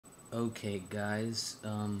Okay, guys.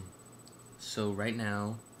 So right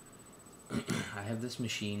now, I have this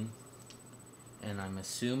machine, and I'm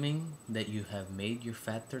assuming that you have made your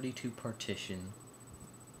FAT32 partition,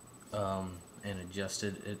 and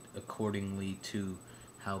adjusted it accordingly to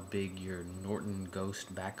how big your Norton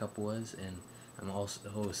Ghost backup was, and I'm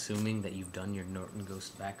also assuming that you've done your Norton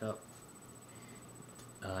Ghost backup.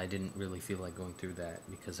 I didn't really feel like going through that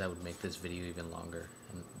because that would make this video even longer,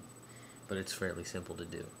 but it's fairly simple to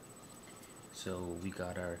do. So we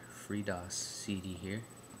got our FreeDOS CD here.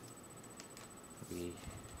 We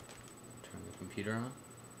turn the computer on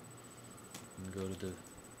and go to the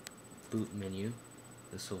boot menu.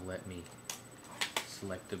 This will let me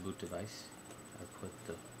select the boot device. I put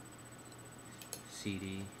the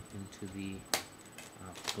CD into the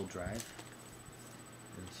optical drive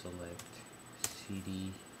and select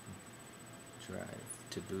CD drive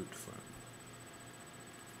to boot from.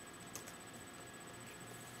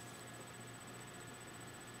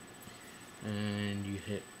 And you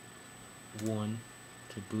hit 1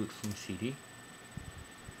 to boot from CD,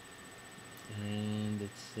 and it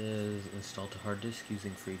says install to hard disk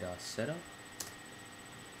using FreeDOS setup.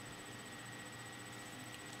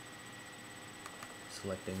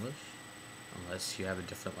 Select English unless you have a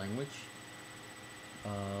different language.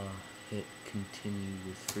 Hit continue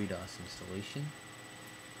with FreeDOS installation.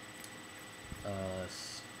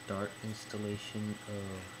 Start installation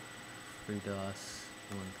of FreeDOS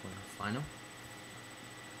 1.0 final.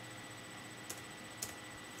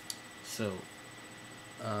 So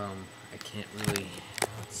I can't really,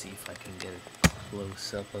 let's see if I can get a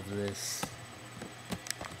close up of this.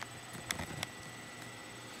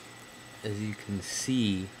 As you can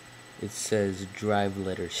see, it says drive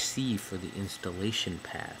letter C for the installation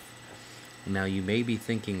path. Now you may be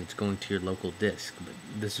thinking it's going to your local disk, but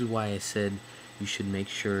this is why I said you should make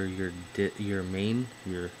sure your main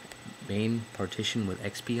partition with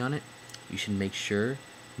XP on it, you should make sure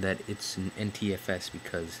that it's an NTFS,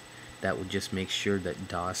 because that would just make sure that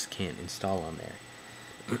DOS can't install on there.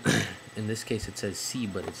 In this case it says C,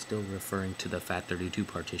 but it's still referring to the FAT32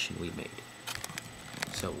 partition we made.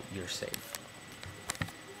 So you're safe.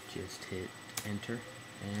 Just hit enter,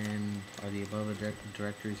 and are the above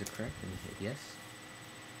directories correct? And hit yes.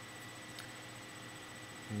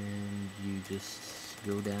 And you just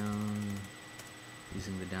go down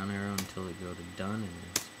using the down arrow until you go to done,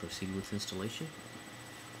 and proceed with installation.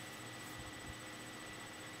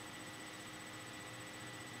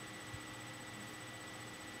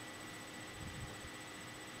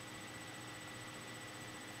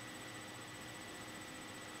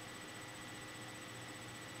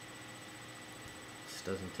 This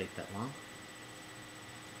doesn't take that long.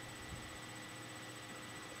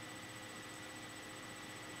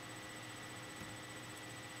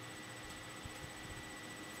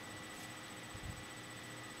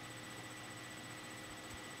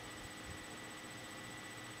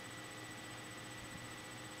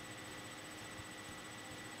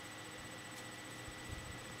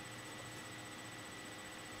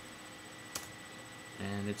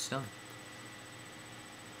 And it's done.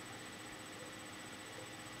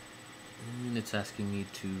 And it's asking me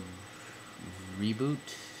to reboot,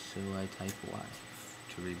 so I type Y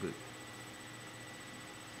to reboot.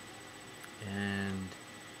 And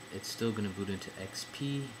it's still gonna boot into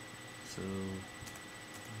XP, so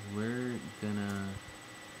we're gonna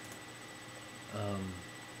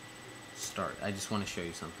start. I just want to show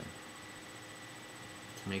you something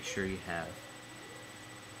to make sure you have.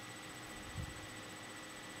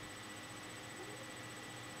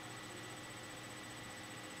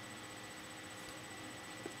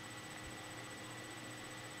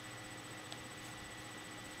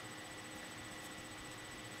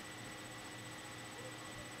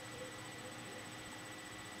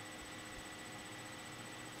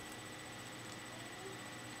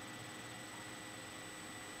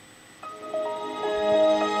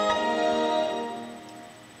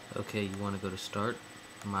 Okay, you want to go to start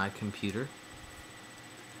my computer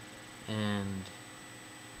and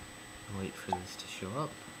wait for this to show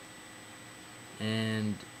up.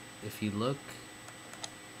 And if you look,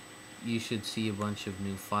 you should see a bunch of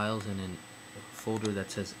new files in a folder that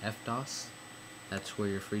says FDOS. That's where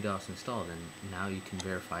your FreeDOS installed, and now you can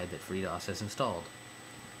verify that FreeDOS is installed.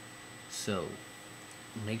 So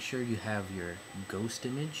make sure you have your ghost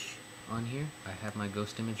image on here. I have my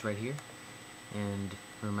ghost image right here. And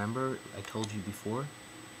remember, I told you before,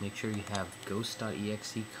 make sure you have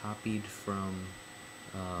ghost.exe copied from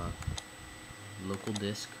local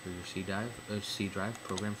disk or your C drive,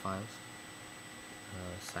 program files,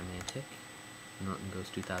 Symantec, Norton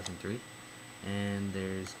Ghost 2003, and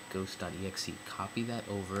there's ghost.exe. Copy that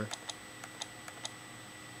over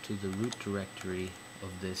to the root directory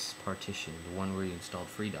of this partition, the one where you installed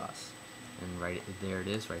FreeDOS, and right there it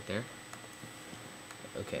is, right there.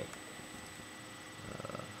 Okay.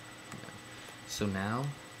 So now,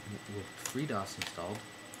 with FreeDOS installed,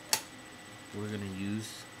 we're going to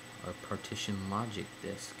use our partition logic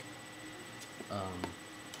disk.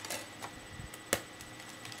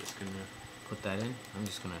 Just going to put that in. I'm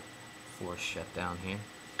just going to force shut down here.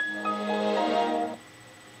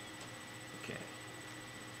 Okay.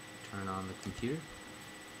 Turn on the computer.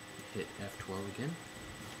 Hit F12 again.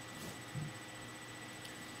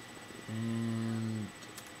 And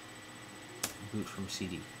boot from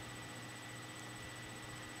CD.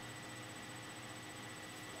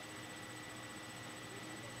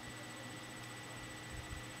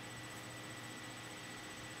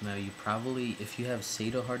 Now you probably, if you have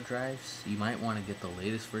SATA hard drives, you might want to get the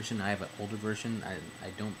latest version. I have an older version. I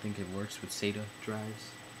don't think it works with SATA drives.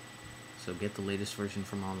 So get the latest version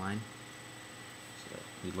from online. So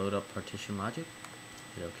we load up partition logic,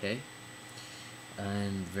 hit OK,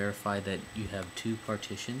 and verify that you have two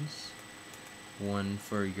partitions, one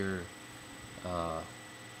for your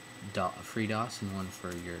FreeDOS and one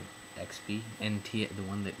for your XP. The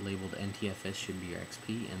one that labeled NTFS should be your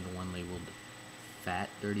XP, and the one labeled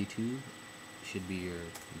FAT32 should be your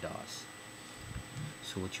DOS.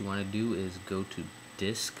 So what you want to do is go to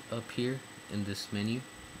disk up here in this menu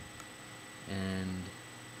and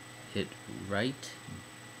hit write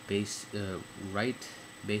basic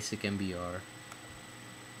MBR,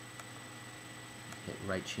 hit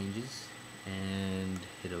write changes and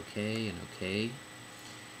hit OK and OK,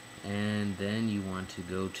 and then you want to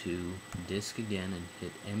go to disk again and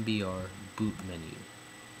hit MBR boot menu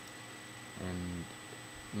and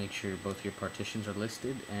make sure both your partitions are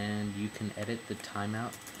listed, and you can edit the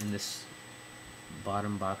timeout in this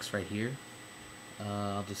bottom box right here.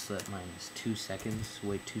 I'll just let mine is 2 seconds,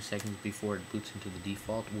 wait 2 seconds before it boots into the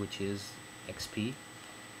default, which is XP,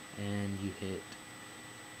 and you hit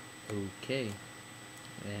OK,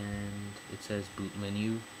 and it says boot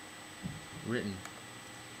menu written,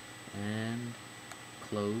 and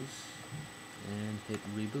close and hit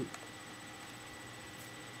reboot.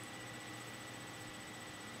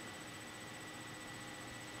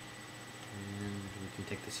 And we can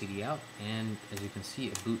take the CD out, and as you can see,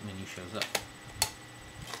 a boot menu shows up.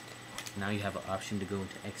 Now you have an option to go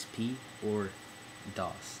into XP or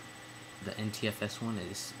DOS. The NTFS one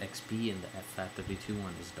is XP and the FAT32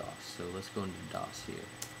 one is DOS. So let's go into DOS here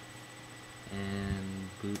and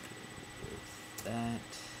boot with that.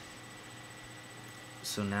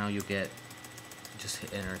 So now you'll get, just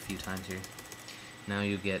hit enter a few times here. Now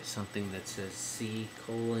you get something that says C:/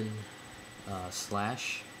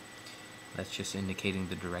 That's just indicating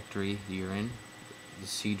the directory you're in. The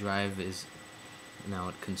C drive is, now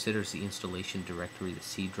it considers the installation directory the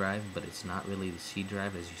C drive, but it's not really the C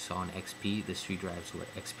drive. As you saw in XP, the C drive is where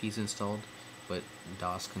XP is installed, but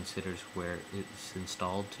DOS considers where it's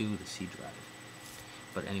installed to the C drive.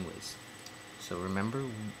 But anyways, so remember,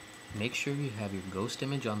 make sure you have your ghost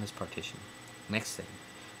image on this partition. Next thing,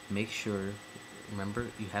 make sure,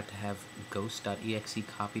 remember, you have to have ghost.exe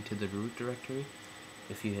copied to the root directory.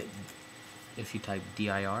 If you type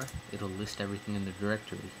dir, it'll list everything in the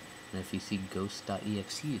directory. And if you see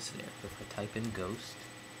ghost.exe is there, if I type in ghost,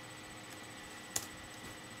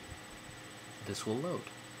 this will load.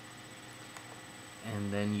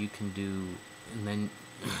 And then you can do, and then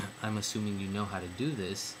I'm assuming you know how to do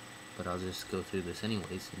this, but I'll just go through this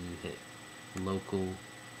anyways. And you hit local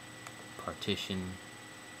partition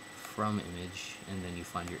from image, and then you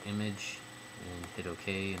find your image and hit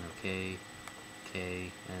OK and OK,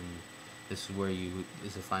 OK, and this is where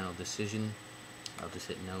is the final decision. I'll just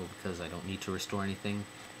hit no because I don't need to restore anything,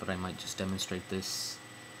 but I might just demonstrate this.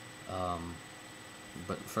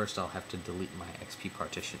 But first I'll have to delete my XP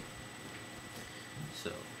partition.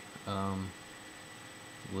 So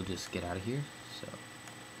we'll just get out of here. So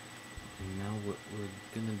now what we're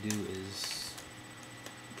gonna do is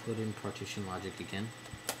put in partition logic again.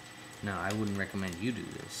 Now I wouldn't recommend you do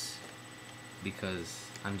this because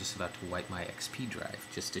I'm just about to wipe my XP drive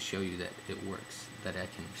just to show you that it works, that I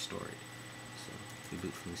can restore it. So we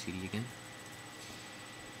boot from the CD again.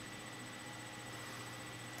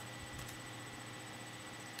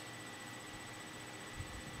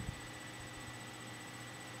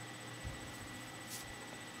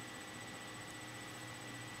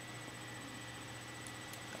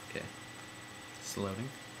 Okay, it's loading.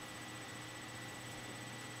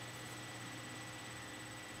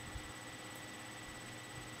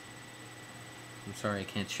 I'm sorry I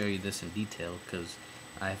can't show you this in detail because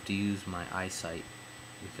I have to use my eyesight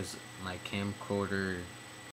because my camcorder